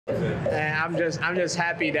I'm just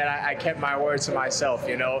happy that I kept my word to myself.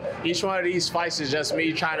 You know, each one of these fights is just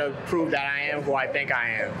me trying to prove that I am who I think I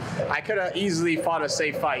am. I could have easily fought a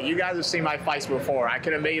safe fight. You guys have seen my fights before. I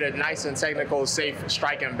could have made a nice and technical, safe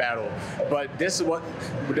striking battle. But this is what,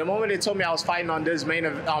 the moment they told me I was fighting on this main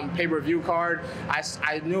pay-per-view card,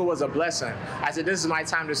 I knew it was a blessing. I said, this is my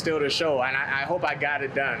time to steal the show, and I hope I got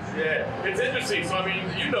it done. Yeah, it's interesting. So I mean,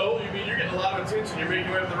 you're getting a lot of attention. You're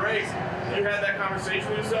making your way up the ranks. You had that conversation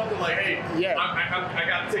with yourself, and like, hey, yeah, I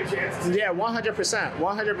got to take chances. Yeah, 100%,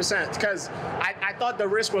 100%. Because I thought the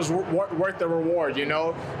risk was worth the reward. You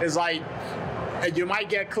know, it's like, you might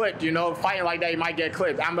get clipped, you know, fighting like that, you might get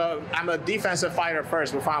clipped. I'm a defensive fighter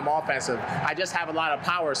first before I'm offensive. I just have a lot of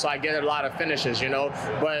power, so I get a lot of finishes, you know.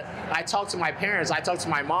 But I talked to my parents, I talked to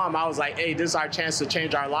my mom, I was like, hey, this is our chance to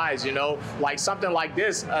change our lives, you know. Like something like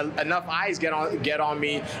this, enough eyes get on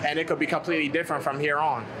me, and it could be completely different from here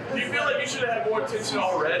on. Do you feel like you should have had more attention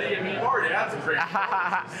already? I mean, you've already had some great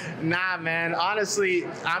Nah, man. Honestly,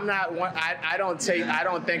 I'm not one. I don't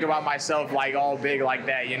think about myself like all big like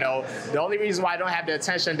that. You know, the only reason why I don't have the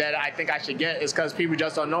attention that I think I should get is because people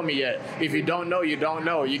just don't know me yet. If you don't know, you don't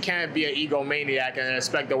know. You can't be an egomaniac and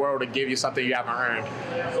expect the world to give you something you haven't earned.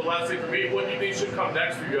 So last thing for me, what do you think should come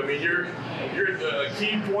next for you? I mean, you're at a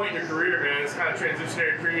key point in your career, man. It's kind of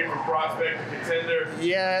transitionary period from prospect to contender.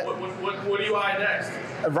 Yeah. What do you eye next?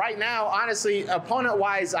 Right now, honestly,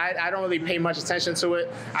 opponent-wise, I don't really pay much attention to it.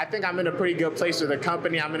 I think I'm in a pretty good place with the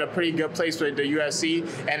company. I'm in a pretty good place with the UFC.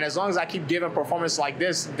 And as long as I keep giving performance like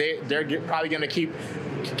this, they're probably going to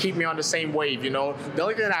keep me on the same wave, you know. The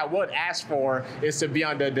only thing that I would ask for is to be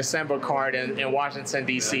on the December card in Washington,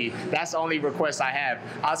 D.C. That's the only request I have.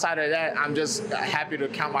 Outside of that, I'm just happy to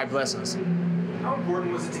count my blessings. How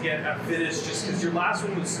important was it to get a finish? Just because your last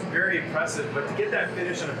one was very impressive, but to get that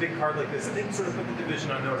finish on a big card like this, I think sort of put the division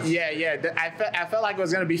on notice. Yeah. I felt like it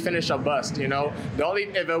was gonna be finish or bust. You know,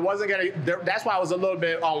 if it wasn't gonna, that's why I was a little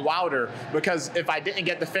bit on Wilder, because if I didn't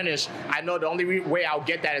get the finish, I know the only way I'll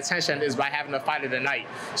get that attention is by having the fight of the night.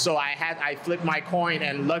 So I flipped my coin,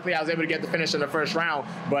 and luckily I was able to get the finish in the first round.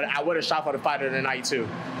 But I would have shot for the fight of the night too.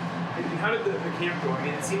 And how did the camp go? I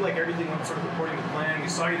mean, it seemed like everything went sort of according to plan. We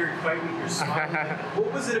saw you during fight week. You're smiling.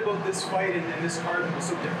 What was it about this fight and this card that was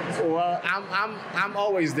so different? Well, I'm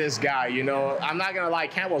always this guy, you know. I'm not gonna lie,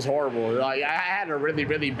 camp was horrible. Like I had a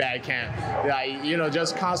really bad camp. Like, you know,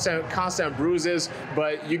 just constant bruises.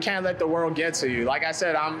 But you can't let the world get to you. Like I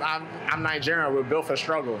said, I'm Nigerian. We're built for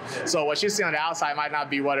struggle. So what you see on the outside might not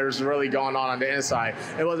be what is really going on the inside.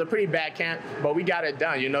 It was a pretty bad camp, but we got it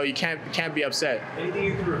done. You know, you can't be upset. Anything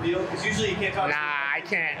you can reveal? Because usually you can't talk. Nah, I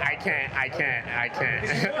can't. You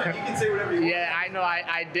can say whatever you want. Yeah, I know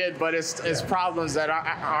I did, but it's problems that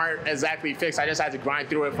aren't exactly fixed. I just had to grind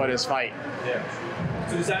through it for this fight. Yeah.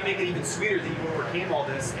 So does that make it even sweeter that you overcame all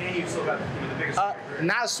this and you still got the biggest?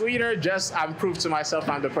 Not sweeter, just I'm proof to myself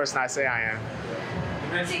I'm the person I say I am.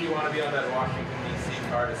 You mentioned you want to be on that Washington, D.C.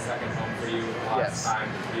 card, a second home for you. Last time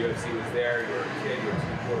the UFC was there, you were a kid, you were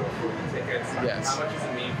 2 tickets. Yes. How much does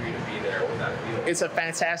it mean for you to be there? What would that feel? It's a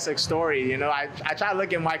fantastic story. You know, I try to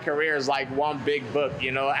look at my career as like one big book.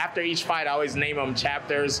 You know, after each fight, I always name them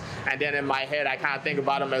chapters, and then in my head, I kind of think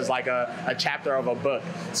about them as like a chapter of a book.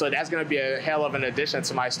 So that's going to be a hell of an addition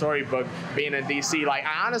to my storybook, being in D.C. Like,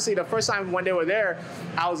 honestly, the first time when they were there,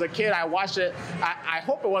 I was a kid. I watched it. I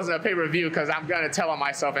hope it wasn't a pay-per-view, because I'm going to tell on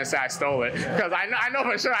myself and say I stole it, because I know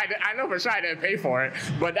for sure I didn't pay for it.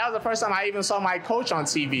 But that was the first time I even saw my coach on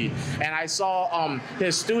TV, and I saw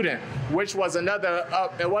his student, which was another.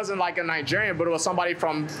 It wasn't like a Nigerian, but it was somebody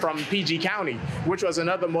from PG County, which was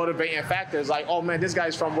another motivating factor. It's like, oh man, this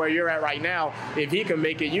guy's from where you're at right now. If he can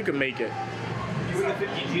make it, you can make it. You win the 50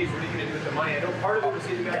 Gs, what are you going to do with the money? I know part of it was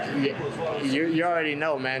getting back to your people as well. You already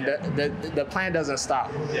know, man. The plan doesn't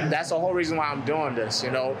stop. Yeah. That's the whole reason why I'm doing this,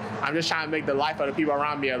 you know. I'm just trying to make the life of the people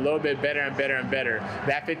around me a little bit better and better and better.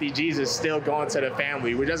 That 50 Gs is still going to the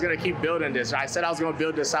family. We're just going to keep building this. I said I was going to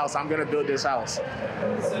build this house. I'm going to build this house.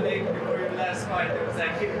 Sodiq, before your last fight, there was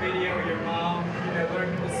that kick video of your mom, you know,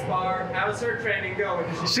 learning to spar. How's her training going?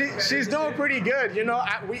 She's doing pretty good. You know,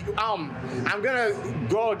 I'm gonna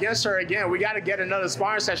go against her again. We got to get another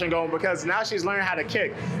sparring session going, because now she's learning how to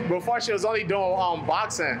kick. Before, she was only doing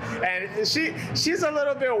boxing, and she's a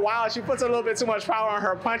little bit wild. She puts a little bit too much power on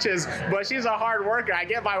her punches, but she's a hard worker. I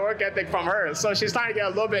get my work ethic from her, so she's starting to get a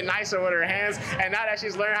little bit nicer with her hands. And now that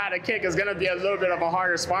she's learned how to kick, it's gonna be a little bit of a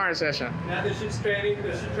harder sparring session. Now that she's training,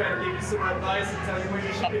 does she try to give you some advice and tell you what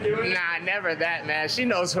you should be doing? Nah, never that, man. She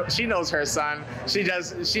knows her son. She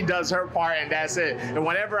does her part, and that's it. And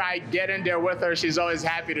whenever I get in there with her, she's always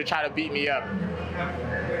happy to try to beat me up.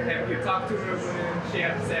 Have you talked to her when she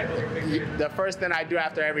have to say after the victory? The first thing I do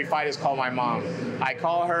after every fight is call my mom. I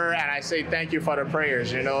call her and I say thank you for the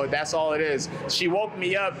prayers. You know, that's all it is. She woke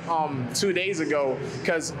me up 2 days ago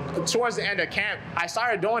because towards the end of camp, I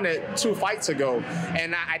started doing it 2 fights ago,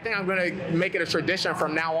 and I think I'm gonna make it a tradition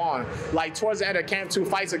from now on. Like towards the end of camp 2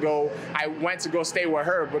 fights ago, I went to go stay with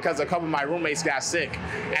her because a couple of my roommates got sick,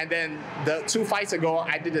 and then the 2 fights ago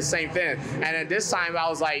I did the same thing. And then this time I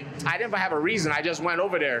was like, I didn't have a reason. I just went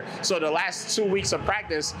over there. So the last 2 weeks of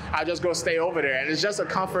practice, I just go stay over there, and it's just a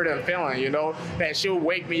comforting feeling, you know, that she'll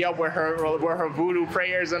wake me up with her voodoo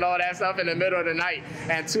prayers and all that stuff in the middle of the night.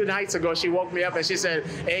 And 2 nights ago, she woke me up and she said,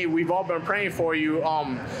 hey, we've all been praying for you.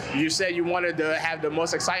 You said you wanted to have the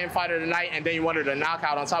most exciting fight of the night, and then you wanted a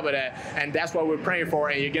knockout on top of that, and that's what we're praying for,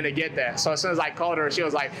 and you're gonna get that. So as soon as I called her, she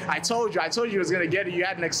was like, I told you was gonna get it. You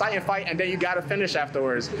had an exciting fight, and then you got to finish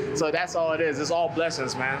afterwards. So that's all it is. It's all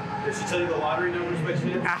blessings, man. Did she tell you the lottery numbers by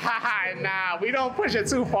chance? Nah, we don't push it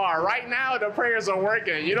too far. Right now, the prayers are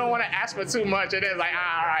working. You don't want to ask for too much. It is like,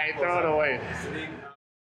 all right, throw it away.